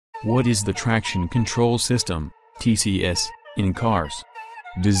What is the traction control system, TCS, in cars?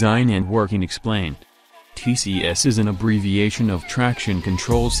 Design and working explained. TCS is an abbreviation of traction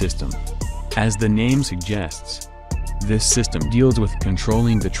control system. As the name suggests, this system deals with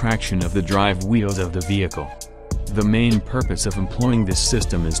controlling the traction of the drive wheels of the vehicle. The main purpose of employing this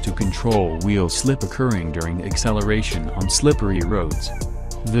system is to control wheel slip occurring during acceleration on slippery roads.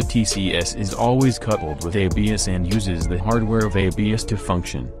 The TCS is always coupled with ABS and uses the hardware of ABS to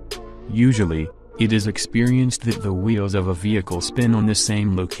function. Usually, it is experienced that the wheels of a vehicle spin on the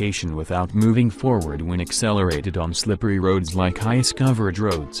same location without moving forward when accelerated on slippery roads like ice-covered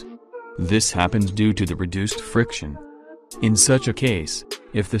roads. This happens due to the reduced friction. In such a case,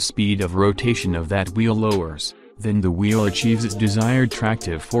 if the speed of rotation of that wheel lowers, then the wheel achieves its desired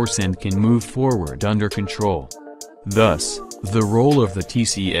tractive force and can move forward under control. Thus, the role of the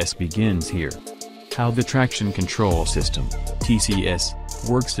TCS begins here. How the traction control system, TCS,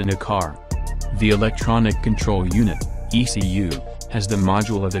 works in a car. The electronic control unit, ECU, has the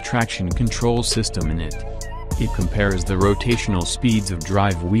module of the traction control system in it. It compares the rotational speeds of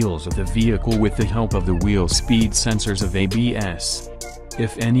drive wheels of the vehicle with the help of the wheel speed sensors of ABS.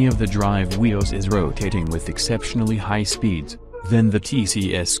 If any of the drive wheels is rotating with exceptionally high speeds, then the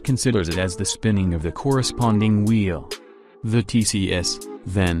TCS considers it as the spinning of the corresponding wheel. The TCS,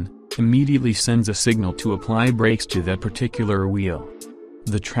 then, immediately sends a signal to apply brakes to that particular wheel.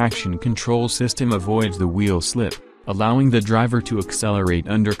 The traction control system avoids the wheel slip, allowing the driver to accelerate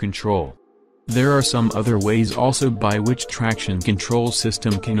under control. There are some other ways also by which traction control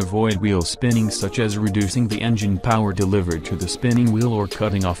system can avoid wheel spinning, such as reducing the engine power delivered to the spinning wheel or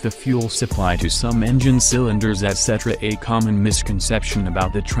cutting off the fuel supply to some engine cylinders, etc. A common misconception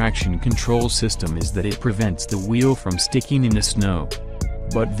about the traction control system is that it prevents the wheel from sticking in the snow.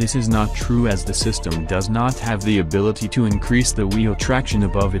 But this is not true, as the system does not have the ability to increase the wheel traction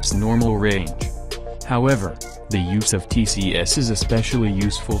above its normal range. However, the use of TCS is especially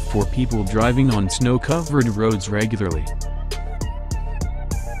useful for people driving on snow-covered roads regularly.